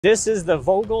This is the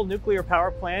Vogtle nuclear power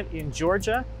plant in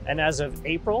Georgia, and as of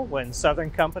April, when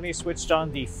Southern Company switched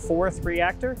on the 4th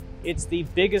reactor, it's the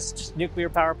biggest nuclear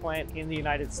power plant in the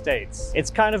United States.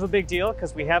 It's kind of a big deal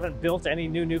because we haven't built any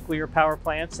new nuclear power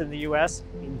plants in the US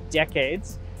in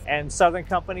decades, and Southern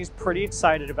Company's pretty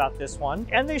excited about this one,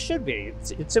 and they should be.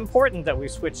 It's important that we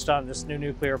switched on this new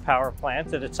nuclear power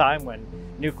plant at a time when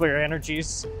nuclear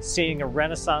energy's seeing a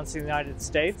renaissance in the United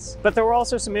States. But there were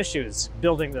also some issues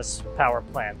building this power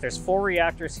plant. There's 4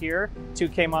 reactors here. 2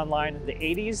 came online in the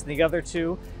 80s. The other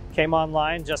 2 came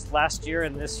online just last year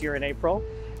and this year in April.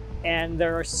 And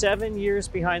there are 7 years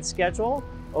behind schedule,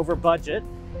 over budget.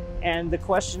 And the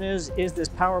question is this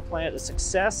power plant a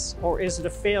success or is it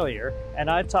a failure?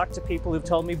 And I've talked to people who've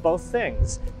told me both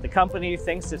things. The company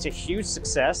thinks it's a huge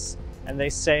success, and they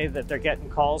say that they're getting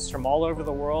calls from all over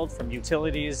the world, from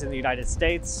utilities in the United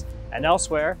States and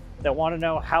elsewhere, that want to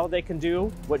know how they can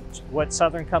do what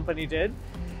Southern Company did.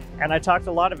 And I talked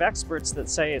to a lot of experts that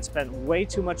say it's spent way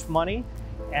too much money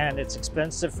and it's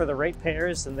expensive for the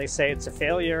ratepayers, and they say it's a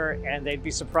failure, and they'd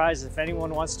be surprised if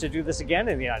anyone wants to do this again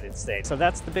in the United States. So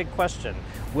that's the big question.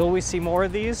 Will we see more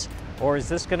of these, or is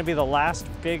this going to be the last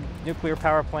big nuclear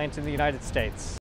power plant in the United States?